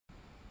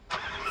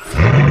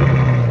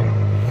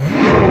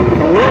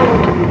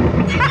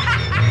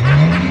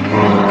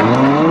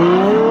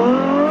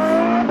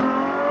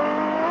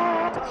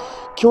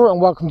Kia ora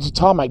and welcome to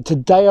Tarmac.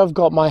 Today I've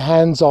got my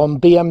hands on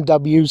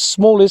BMW's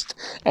smallest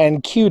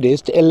and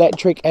cutest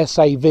electric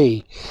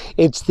SAV.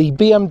 It's the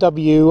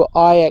BMW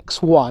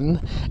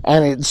iX1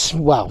 and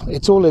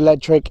it's all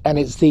electric, and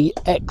it's the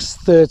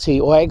X30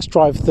 or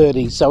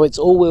xDrive30, so it's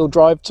all-wheel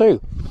drive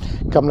too.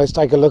 Come, let's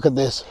take a look at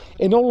this.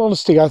 In all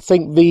honesty, I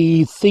think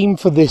the theme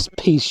for this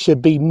piece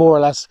should be more or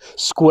less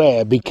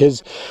square,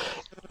 because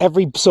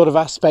every sort of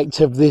aspect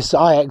of this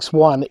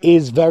iX1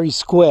 is very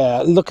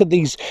square. Look at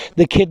the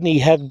kidney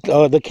head,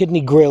 or the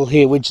kidney grille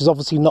here, which is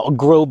obviously not a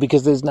grille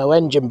because there's no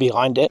engine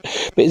behind it,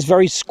 but it's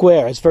very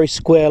square. It's very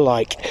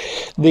square-like.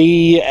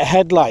 The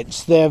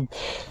headlights, they've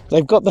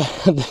got the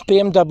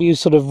BMW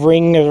sort of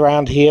ring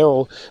around here,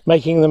 or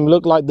making them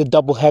look like the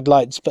double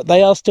headlights, but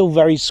they are still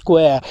very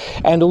square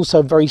and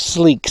also very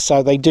sleek,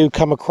 so they do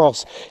come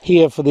across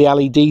here for the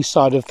LED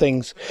side of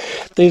things.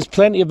 There's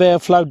plenty of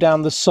airflow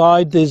down the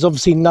side. There's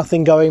obviously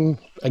nothing going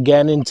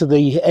again into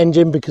the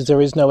engine because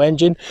there is no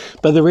engine,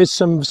 but there is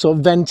some sort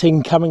of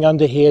venting coming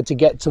under here to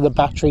get to the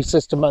battery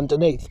system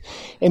underneath.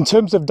 In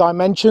terms of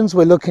dimensions,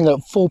 we're looking at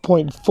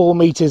 4.4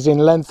 meters in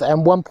length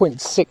and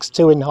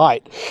 1.62 in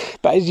height.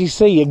 But as you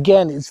see,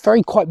 again, it's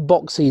quite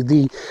boxy.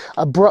 The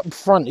abrupt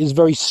front is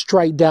very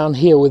straight down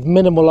here with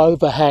minimal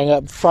overhang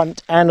up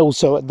front and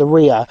also at the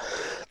rear.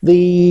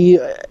 The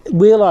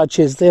wheel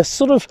arches, they're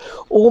sort of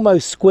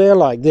almost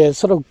square-like.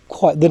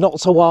 They're not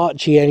so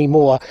archy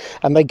anymore,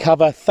 and they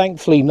cover,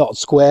 thankfully not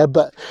square,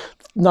 but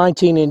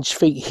 19-inch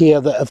feet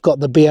here that have got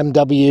the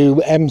BMW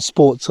M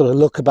Sport sort of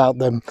look about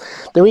them.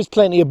 There is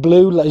plenty of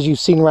blue, as you've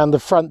seen around the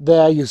front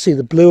there. You'll see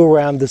the blue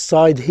around the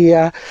side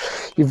here.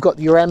 You've got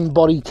your M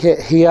body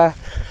kit here.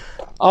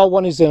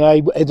 R1 is in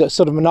a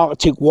sort of an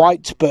Arctic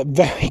white, but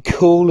very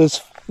cool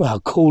as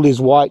cool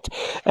is white.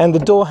 And the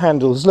door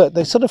handles, look,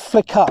 they sort of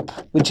flick up,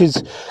 which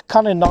is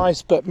kind of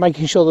nice, but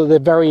making sure that they're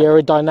very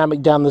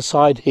aerodynamic down the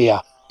side here.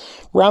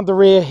 Around the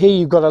rear here,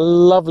 you've got a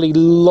lovely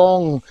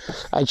long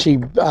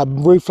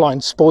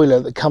roofline spoiler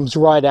that comes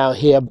right out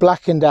here,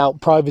 blackened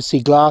out privacy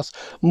glass,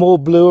 more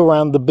blue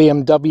around the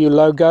BMW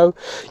logo.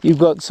 You've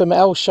got some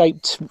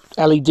L-shaped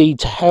LED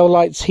tail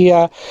lights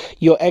here,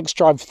 your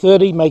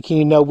xDrive30 making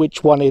you know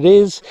which one it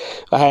is,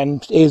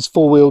 and is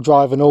four-wheel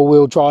drive and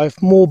all-wheel drive.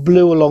 More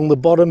blue along the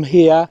bottom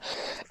here,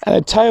 and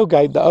a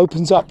tailgate that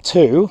opens up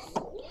to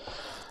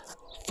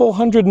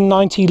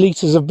 490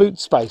 litres of boot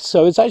space,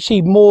 so it's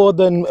actually more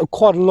than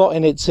quite a lot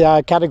in its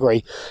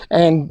category.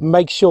 And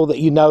make sure that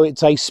you know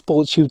it's a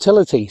sports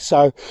utility,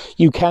 so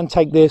you can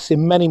take this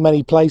in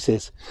many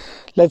places.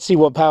 Let's see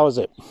what powers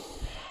it.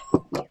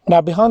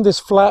 Now, behind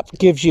this flap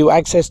gives you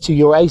access to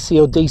your AC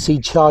or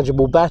DC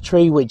chargeable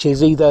battery, which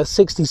is either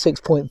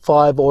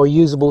 66.5 or a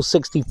usable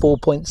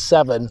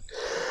 64.7.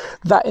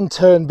 That in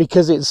turn,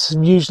 because it's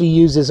usually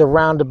uses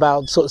around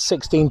about sort of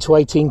 16 to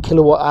 18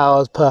 kilowatt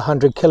hours per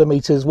 100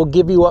 kilometers, will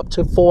give you up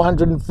to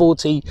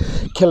 440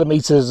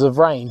 kilometers of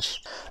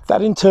range.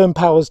 That in turn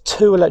powers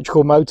two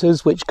electrical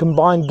motors, which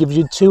combined gives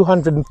you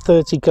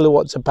 230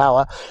 kilowatts of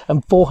power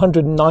and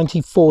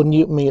 494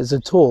 newton meters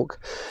of torque.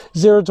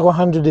 0 to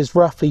 100 is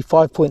roughly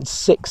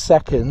 5.6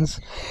 seconds,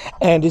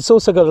 and it's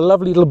also got a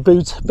lovely little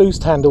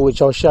boost handle, which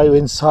I'll show you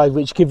inside,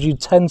 which gives you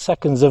 10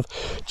 seconds of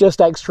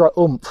just extra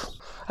oomph.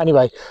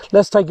 Anyway,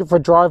 let's take it for a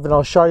drive and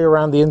I'll show you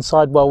around the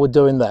inside while we're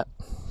doing that.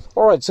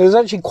 Alright, so there's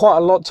actually quite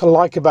a lot to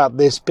like about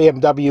this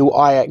BMW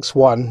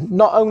iX1.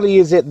 Not only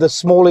is it the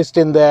smallest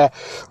in their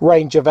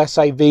range of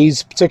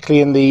SAVs,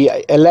 particularly in the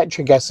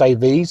electric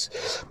SAVs,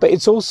 but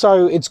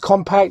it's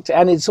compact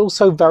and it's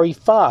also very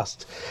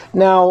fast.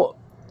 Now,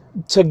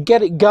 to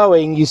get it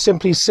going, you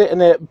simply sit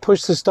in it,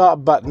 push the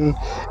start button.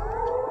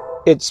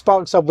 It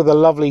sparks up with a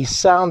lovely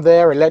sound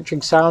there,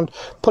 electric sound.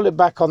 Pull it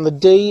back on the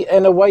D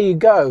and away you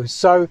go.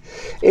 So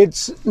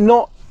it's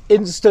not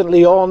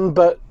instantly on,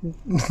 but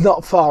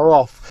not far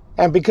off.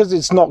 And because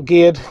it's not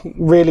geared,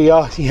 really,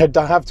 you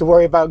don't have to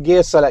worry about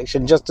gear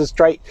selection, just a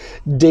straight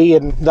D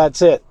and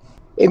that's it.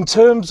 In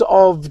terms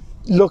of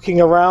looking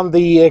around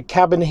the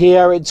cabin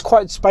here, it's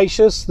quite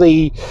spacious.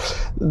 The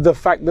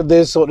fact that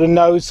there's sort of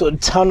no sort of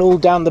tunnel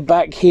down the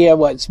back here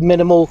where it's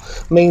minimal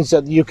means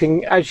that you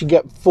can actually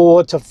get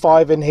 4 to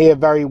 5 in here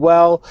very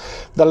well.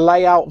 The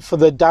layout for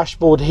the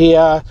dashboard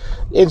here,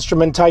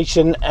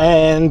 instrumentation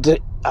and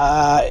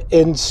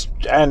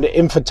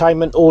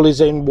infotainment, all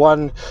is in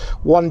one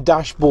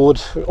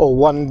dashboard, or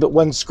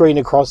one screen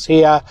across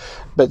here,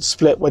 but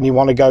split when you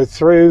want to go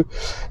through.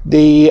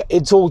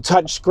 It's all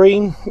touch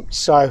screen,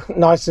 so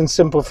nice and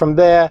simple from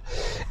there.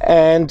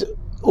 And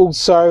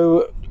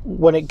also,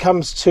 when it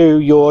comes to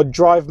your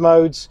drive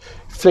modes,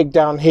 flick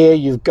down here,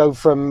 you go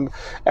from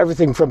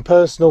everything from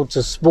personal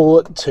to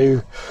sport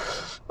to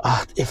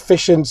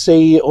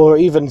efficiency, or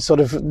even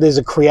sort of there's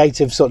a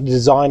creative sort of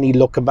designy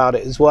look about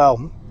it as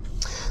well.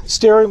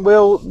 Steering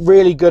wheel,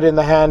 really good in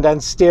the hand,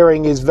 and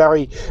steering is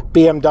very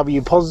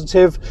BMW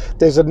positive.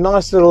 There's a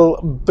nice little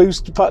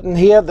boost button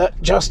here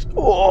that just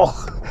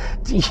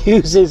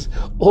uses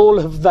all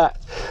of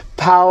that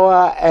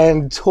power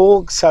and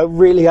torque, so it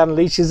really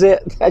unleashes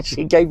it.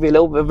 Actually gave me a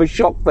little bit of a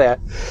shock there,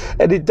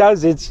 and it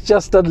does. It's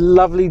just a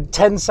lovely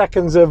 10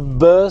 seconds of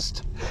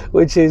burst,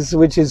 which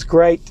is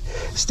great.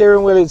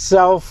 Steering wheel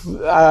itself,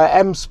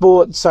 M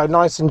Sport, so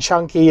nice and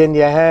chunky in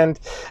your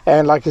hand,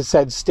 and like I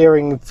said,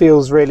 steering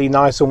feels really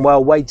nice and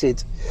well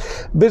weighted.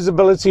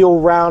 Visibility all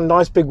round,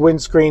 nice big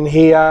windscreen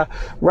here,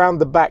 round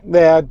the back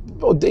there,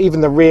 even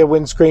the rear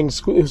windscreen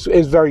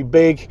is very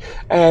big,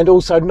 and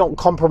also not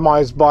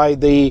compromised by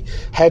the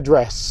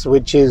headrests,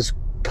 which is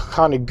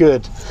kind of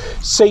good.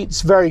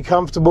 Seats very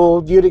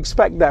comfortable. You'd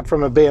expect that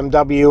from a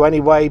BMW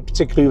anyway,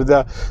 particularly with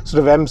the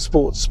sort of M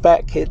Sport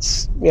spec.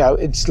 It's, you know,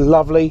 it's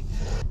lovely.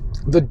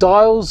 The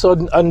dials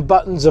and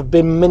buttons have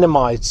been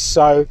minimized,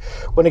 so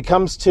when it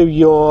comes to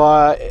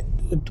your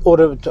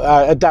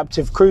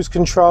adaptive cruise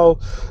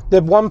control,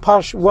 the one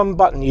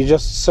button, you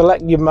just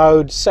select your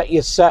mode, set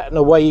your set, and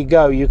away you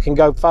go. You can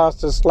go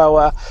faster,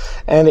 slower,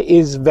 and it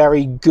is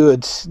very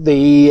good.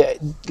 The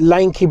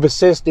lane keep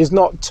assist is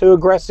not too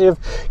aggressive,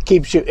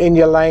 keeps you in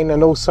your lane,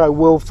 and also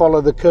will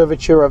follow the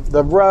curvature of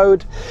the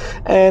road,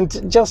 and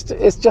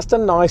it's just a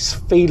nice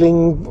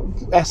feeling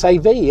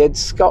SAV.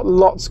 It's got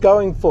lots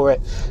going for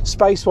it.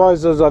 Space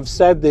wise, as I've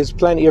said, there's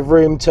plenty of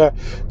room to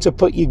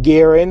put your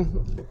gear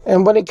in.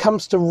 And when it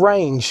comes to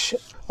range,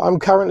 I'm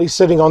currently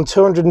sitting on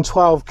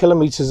 212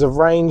 kilometers of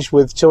range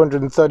with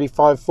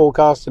 235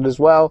 forecasted as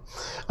well,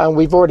 and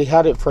we've already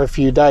had it for a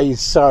few days,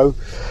 so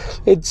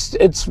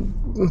it's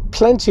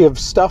plenty of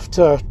stuff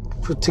to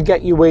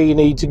get you where you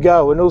need to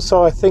go. And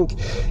also I think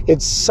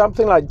it's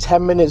something like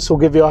 10 minutes will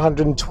give you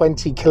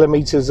 120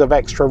 kilometers of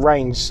extra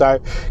range, so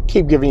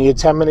keep giving you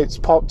 10 minutes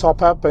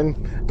top up, and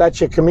that's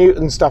your commute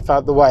and stuff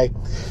out the way.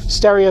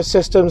 Stereo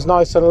system's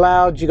nice and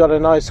loud. You got a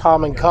nice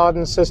Harman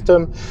Kardon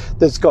system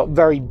that's got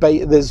very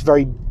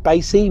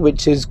bassy,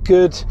 which is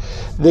good.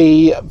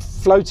 The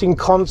floating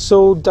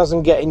console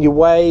doesn't get in your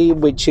way,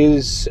 which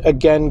is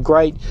again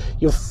great.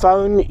 Your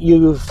phone,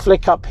 you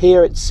flick up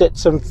here, it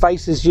sits and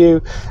faces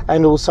you,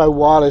 and also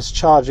wireless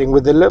charging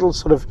with a little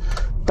sort of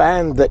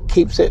band that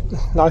keeps it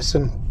nice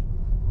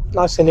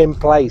and in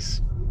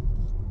place.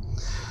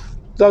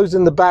 Those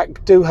in the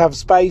back do have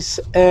space,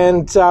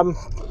 and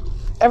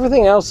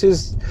everything else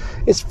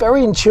it's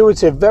very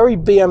intuitive, very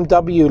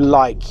BMW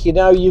like. You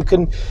know,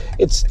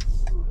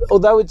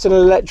 although it's an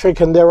electric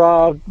and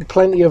there's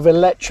plenty of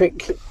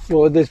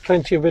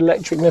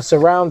electricness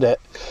around it,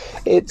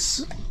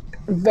 it's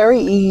very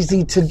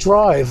easy to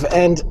drive.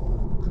 And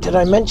did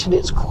I mention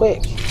it's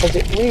quick? Because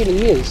it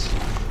really is.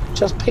 It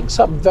just picks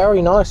up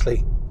very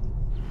nicely.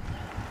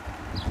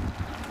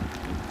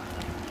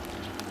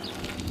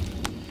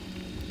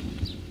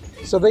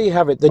 So there you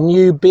have it, the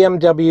new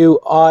BMW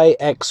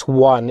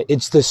iX1.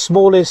 It's the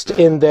smallest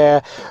in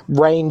their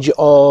range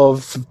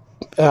of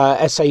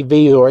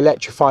SAV or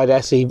electrified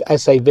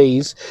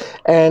SAVs,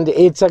 and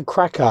it's a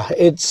cracker.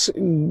 It's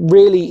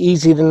really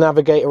easy to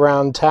navigate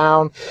around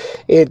town.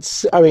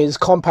 It's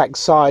compact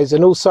size,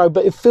 and also,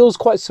 but it feels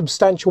quite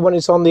substantial when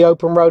it's on the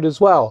open road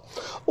as well.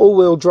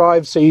 All-wheel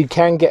drive, so you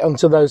can get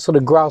onto those sort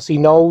of grassy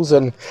knolls,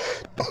 and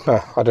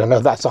I don't know,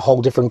 that's a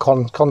whole different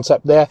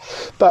concept there,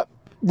 but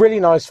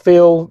really nice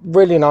feel,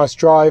 really nice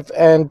drive,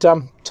 and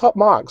top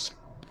marks.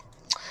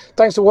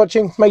 Thanks for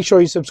watching. Make sure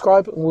you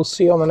subscribe, and we'll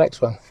see you on the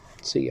next one.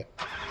 See you.